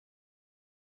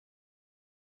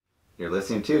You're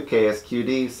listening to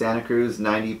KSQD Santa Cruz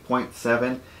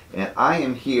 90.7, and I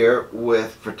am here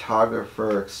with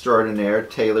photographer extraordinaire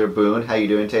Taylor Boone. How you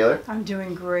doing, Taylor? I'm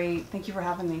doing great. Thank you for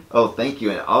having me. Oh, thank you.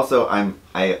 And also,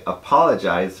 I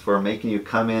apologize for making you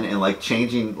come in and like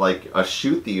changing like a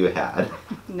shoot that you had.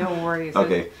 No worries.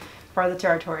 Okay. It's part of the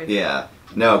territory. Yeah.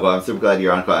 No, well, I'm super glad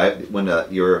you're on. When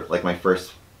you were like my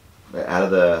first out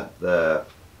of the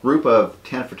group of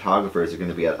 10 photographers are going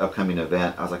to be at an upcoming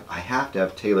event, I was like, I have to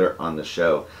have Taylor on the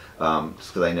show, just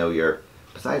because I know you're,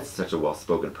 besides such a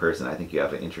well-spoken person, I think you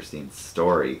have an interesting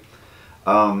story.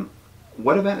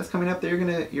 What event is coming up that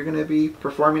you're gonna be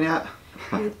performing at?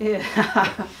 It's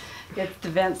the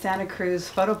event Santa Cruz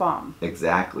Photo Bomb.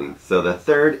 Exactly. So the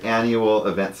third annual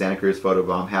event Santa Cruz Photo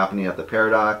Bomb happening at the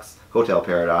Paradox, Hotel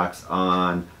Paradox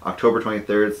on October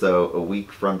 23rd, so a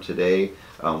week from today,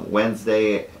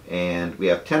 Wednesday, and we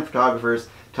have 10 photographers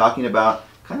talking about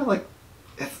kind of like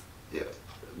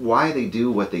why they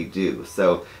do what they do.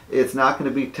 So it's not going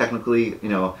to be technically, you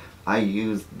know, I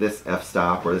use this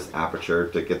f-stop or this aperture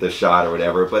to get this shot or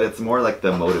whatever, but it's more like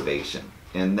the motivation.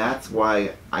 And that's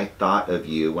why I thought of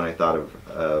you when I thought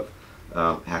of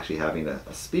actually having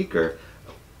a speaker.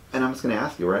 And I'm just going to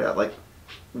ask you right out, like,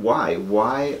 why?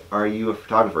 Why are you a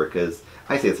photographer? Because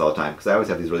I say this all the time, because I always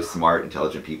have these really smart,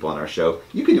 intelligent people on our show.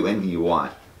 You can do anything you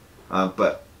want.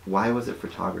 But why was it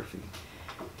photography?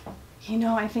 You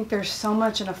know, I think there's so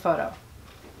much in a photo.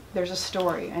 There's a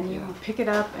story, and you pick it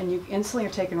up and you instantly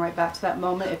are taken right back to that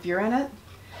moment if you're in it.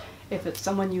 If it's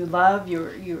someone you love,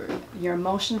 your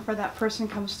emotion for that person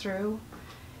comes through.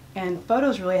 And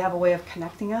photos really have a way of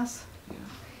connecting us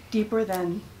deeper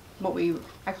than what we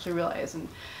actually realize. And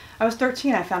I was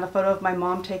 13, I found a photo of my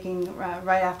mom taking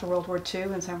right after World War II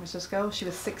in San Francisco. She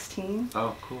was 16.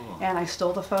 Oh, cool. And I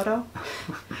stole the photo.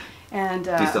 And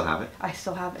do you still have it? I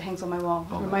still have it. It hangs on my wall.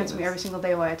 Oh, it reminds me every single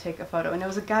day why I take a photo. And it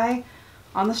was a guy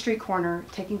on the street corner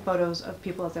taking photos of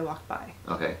people as they walked by.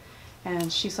 Okay.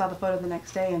 And she saw the photo the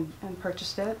next day and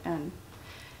purchased it. And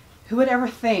who would ever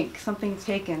think something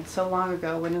taken so long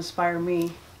ago would inspire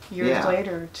me years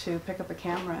later to pick up a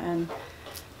camera? And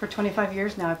for 25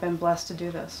 years now, I've been blessed to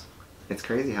do this. It's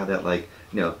crazy how that, like,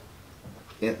 you know,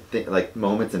 like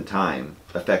moments in time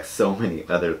affects so many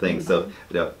other things. So,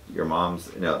 you know, your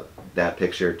mom's, you know, that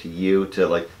picture to you, to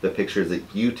like the pictures that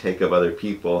you take of other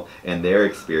people and their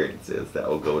experiences that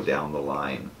will go down the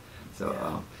line.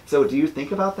 So, so do you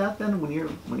think about that then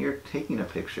when you're taking a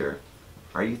picture?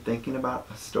 Are you thinking about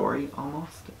a story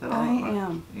almost at all? I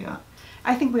am. Yeah.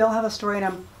 I think we all have a story, and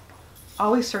I'm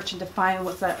always searching to find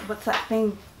what's that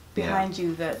thing behind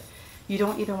you that you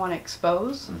don't either want to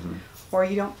expose or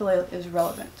you don't feel is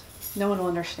relevant. No one will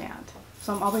understand.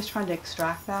 So I'm always trying to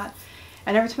extract that.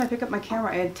 And every time I pick up my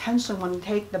camera, I intentionally want to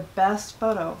take the best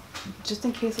photo, just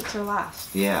in case it's their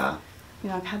last. Yeah. You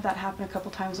know, I've had that happen a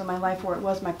couple times in my life where it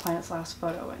was my client's last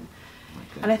photo.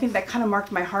 And I think that kind of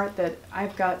marked my heart that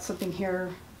I've got something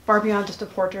here far beyond just a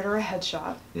portrait or a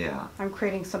headshot. Yeah. I'm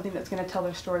creating something that's going to tell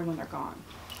their story when they're gone.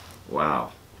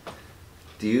 Wow.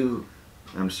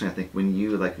 I'm just trying to think, when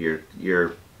you, like, you're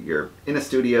in a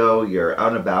studio, you're out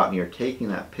and about, and you're taking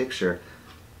that picture,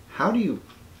 how do you,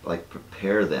 like,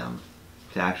 prepare them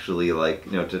to actually, like,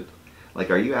 you know, to,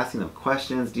 like, are you asking them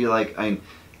questions? Do you, like,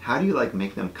 how do you, like,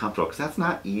 make them comfortable? Because that's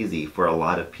not easy for a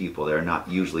lot of people. They're not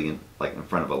usually, in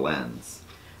front of a lens.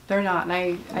 They're not, and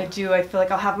I feel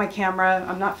like I'll have my camera,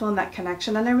 I'm not feeling that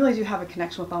connection, and I really do have a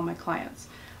connection with all my clients.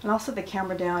 And I'll set the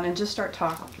camera down and just start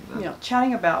talking, you know,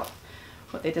 chatting about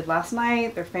what they did last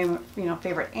night, their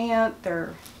favorite aunt,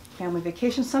 their family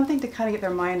vacation, something to kind of get their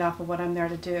mind off of what I'm there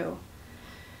to do.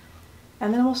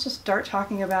 And then we'll just start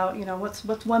talking about, you know, what's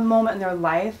one moment in their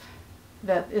life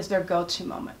that is their go-to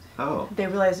moment. Oh. They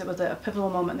realize it was a pivotal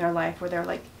moment in their life where they're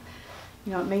like,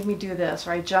 you know, it made me do this,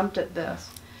 or I jumped at this,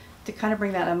 to kind of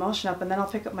bring that emotion up. And then I'll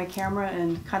pick up my camera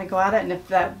and kind of go at it. And if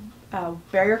that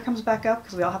barrier comes back up,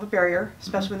 because we all have a barrier,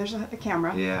 especially when there's a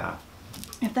camera. Yeah.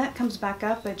 If that comes back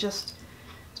up, I just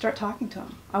start talking to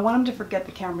them. I want them to forget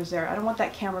the camera's there. I don't want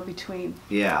that camera between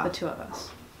the two of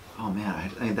us. Oh man,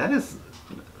 I mean,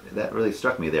 that really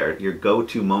struck me there. Your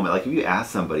go-to moment, like if you ask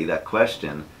somebody that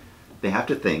question, they have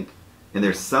to think, and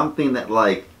there's something that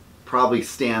like probably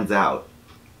stands out,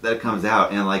 that comes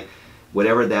out, and like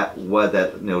whatever that was,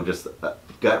 that, you know, just a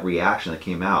gut reaction that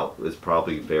came out was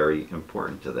probably very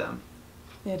important to them.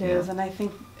 It is, and I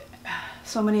think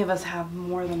so many of us have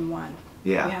more than one.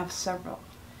 Yeah. We have several.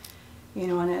 You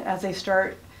know, and as they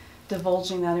start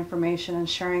divulging that information and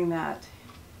sharing that,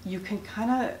 you can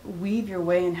kind of weave your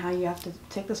way in how you have to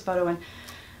take this photo. And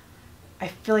I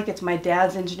feel like it's my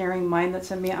dad's engineering mind that's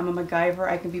in me. I'm a MacGyver.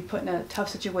 I can be put in a tough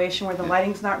situation where the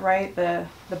lighting's not right, the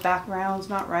background's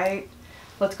not right.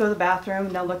 Let's go to the bathroom,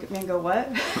 and they'll look at me and go, what?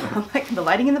 I'm like, the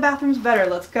lighting in the bathroom's better,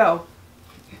 let's go.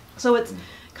 So it's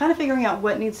kind of figuring out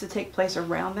what needs to take place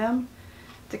around them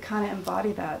to kind of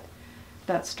embody that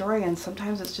story. And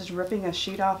sometimes it's just ripping a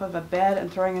sheet off of a bed and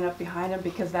throwing it up behind them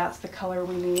because that's the color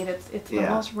we need. It's the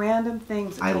most random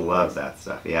things. I love that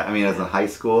stuff. Yeah, I mean, as in high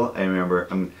school, I remember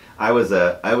I was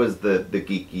the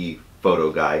geeky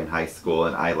photo guy in high school,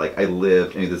 and I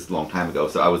lived. I mean, this is a long time ago,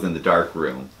 so I was in the dark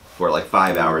room for like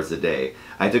 5 hours a day.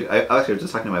 I actually was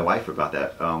just talking to my wife about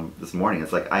that this morning.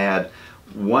 It's like I had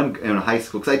one in high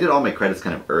school, because I did all my credits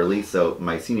kind of early. So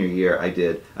my senior year, I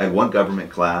had one government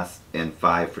class and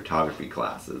 5 photography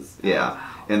classes. Yeah,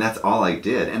 and that's all I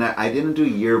did. And I didn't do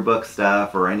yearbook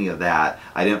stuff or any of that.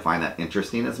 I didn't find that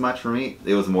interesting as much for me.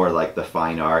 It was more like the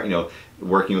fine art,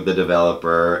 working with the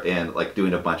developer and like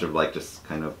doing a bunch of like just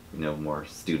kind of more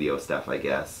studio stuff, I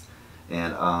guess.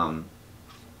 And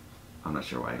I'm not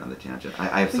sure why I'm on the tangent.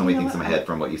 I have so many things in my head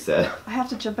from what you said. I have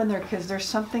to jump in there because there's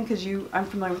something, because I'm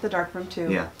familiar with the darkroom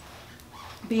too. Yeah.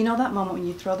 But you know that moment when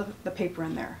you throw the paper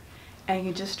in there and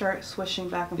you just start swishing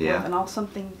back and forth and all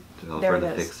something, there it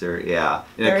is. Fixer, yeah.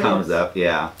 And there it comes up,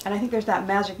 yeah. And I think there's that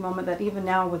magic moment that even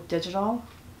now with digital,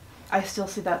 I still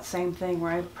see that same thing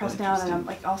where I press down and I'm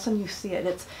like, all of a sudden you see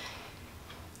it.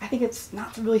 I think it's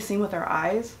not really seen with our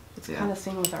eyes, it's kind of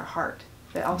seen with our heart.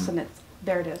 That all of a sudden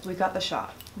there it is. We got the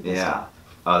shot. Yeah.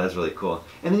 Oh, that's really cool.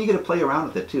 And then you get to play around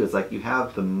with it too. It's like you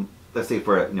have let's say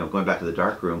for going back to the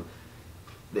dark room,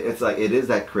 it's like it is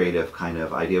that creative kind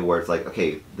of idea where it's like,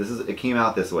 okay, it came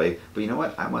out this way, but you know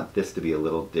what? I want this to be a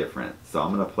little different. So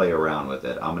I'm going to play around with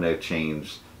it. I'm going to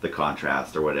change the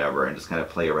contrast or whatever and just kind of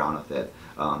play around with it.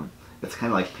 It's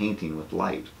kind of like painting with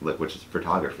light, which is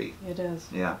photography. It is.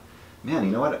 Yeah. Man,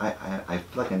 you know what? I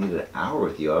feel like I needed an hour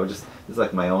with you. This is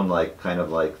like my own kind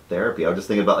of therapy. I was just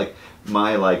thinking about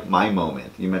my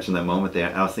moment. You mentioned that moment there,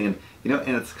 and I was thinking,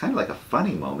 and it's kind of like a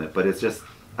funny moment, but it's just,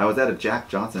 I was at a Jack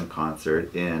Johnson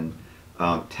concert in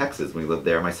Texas when we lived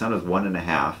there. My son was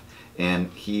 1.5,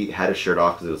 and he had his shirt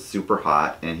off because it was super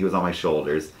hot, and he was on my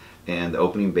shoulders, and the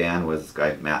opening band was this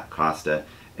guy, Matt Costa,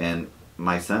 and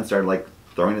my son started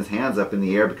throwing his hands up in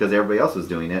the air because everybody else was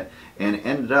doing it, and it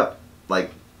ended up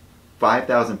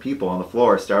 5,000 people on the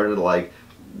floor started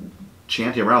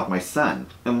chanting around with my son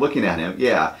and looking at him.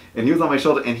 Yeah, and he was on my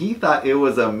shoulder and he thought it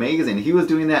was amazing. He was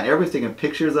doing that. Everybody's taking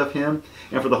pictures of him,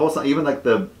 and for the whole song, even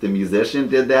the musician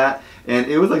did that, and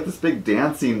it was this big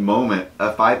dancing moment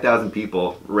of 5,000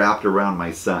 people wrapped around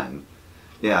my son.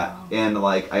 Yeah, wow. And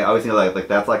I always think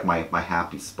that's my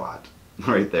happy spot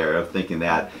right there of thinking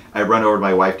that. I run over to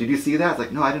my wife. Did you see that? It's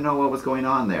like, no, I didn't know what was going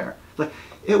on there. It's like,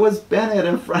 it was Bennett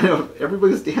in front of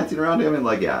everybody was dancing around him,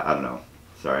 and yeah, I don't know.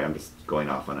 Sorry, I'm just going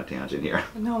off on a tangent here.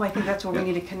 No, I think that's where we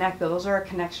need to connect, though. Those are our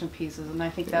connection pieces, and I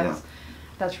think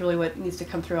that's really what needs to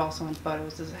come through also in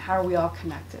photos, is how are we all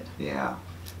connected? Yeah.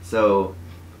 So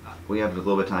we have a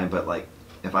little bit of time, but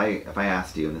if I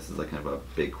asked you, and this is kind of a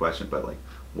big question, but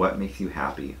what makes you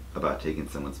happy about taking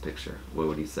someone's picture? What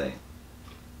would you say?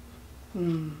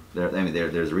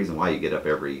 There's a reason why you get up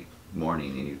every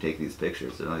morning and you take these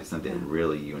pictures. There's something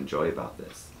really you enjoy about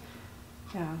this.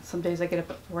 Yeah, some days I get up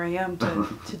at 4 a.m.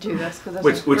 to do this because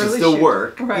that's which is still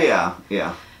work. Right. Yeah,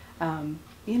 yeah.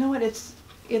 You know what?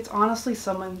 It's honestly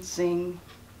someone seeing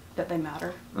that they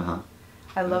matter.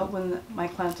 I love when my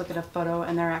clients look at a photo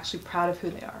and they're actually proud of who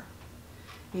they are.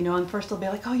 And first they'll be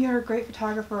like, "Oh, you're a great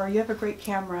photographer," or "You have a great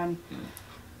camera," and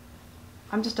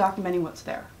I'm just documenting what's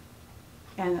there.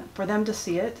 And for them to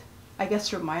see it, I guess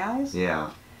through my eyes.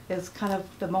 Yeah. Is kind of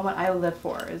the moment I live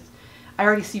for. Is I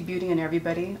already see beauty in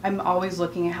everybody. I'm always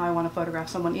looking at how I want to photograph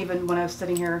someone. Even when I was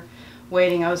sitting here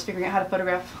waiting, I was figuring out how to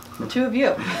photograph the two of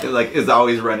you. It's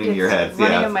always running in your head.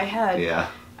 Running in my head. Yeah.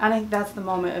 And I think that's the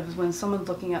moment of when someone's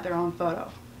looking at their own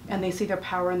photo and they see their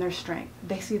power and their strength.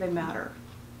 They see they matter.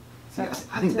 So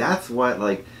I think that's what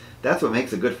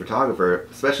makes a good photographer,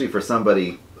 especially for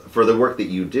somebody, for the work that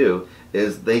you do,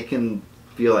 is they can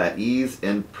feel at ease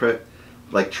and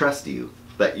trust you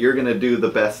that you're going to do the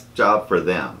best job for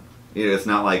them. It's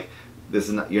not like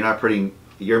you're not putting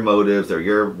your motives or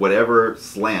your whatever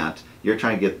slant. You're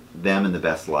trying to get them in the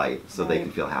best light so they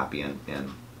can feel happy and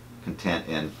content,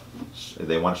 and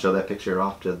they want to show that picture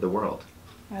off to the world.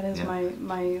 That is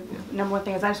my number one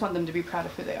thing, is I just want them to be proud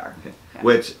of who they are. Okay. Yeah.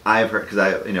 Which I've heard, because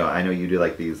I know you do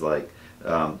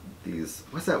these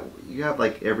what's that, you have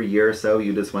every year or so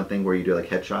you do this one thing where you do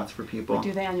headshots for people. We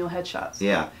do the annual headshots.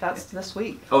 Yeah. That's this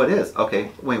week. Oh, it is?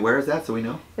 Okay. Wait, where is that so we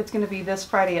know? It's going to be this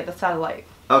Friday at the Satellite.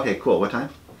 Okay, cool. What time?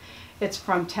 It's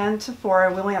from 10 to 4.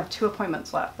 We only have 2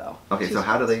 appointments left, though. Okay, Two so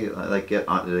how do spots. they like get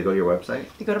on? Do they go to your website?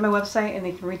 You go to my website and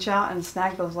they can reach out and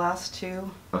snag those last two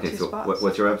So spots.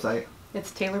 what's your website?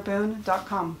 It's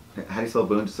taylorboone.com. How do you spell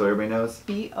Boone, just so everybody knows?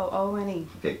 Boone.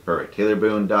 Okay, perfect.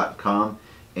 taylorboone.com.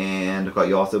 And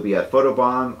you'll also be at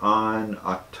Photobomb on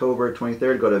October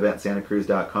 23rd. Go to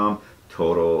eventsantacruz.com.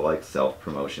 Total like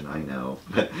self-promotion, I know.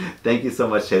 But thank you so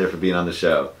much, Taylor, for being on the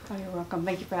show. Oh, you're welcome.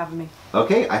 Thank you for having me.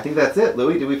 Okay, I think that's it.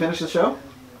 Louis, did we finish the show?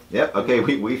 Yep, okay,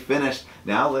 we finished.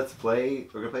 Now we're going to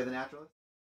play The Naturalist.